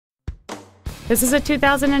This is a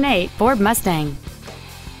 2008 Ford Mustang.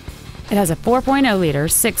 It has a 4.0-liter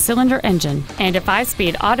six-cylinder engine and a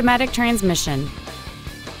 5-speed automatic transmission.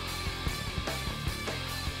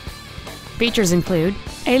 Features include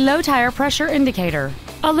a low tire pressure indicator,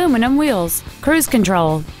 aluminum wheels, cruise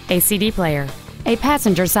control, a CD player, a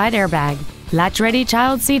passenger side airbag, latch-ready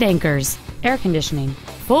child seat anchors, air conditioning,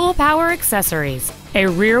 full power accessories, a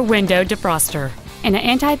rear window defroster, and an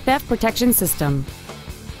anti-theft protection system.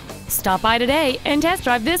 Stop by today and test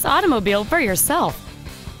drive this automobile for yourself.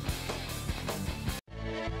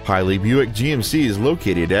 Hiley Buick GMC is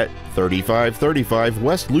located at 3535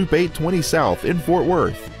 West Loop 820 South in Fort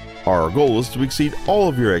Worth. Our goal is to exceed all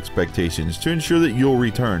of your expectations to ensure that you'll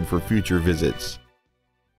return for future visits.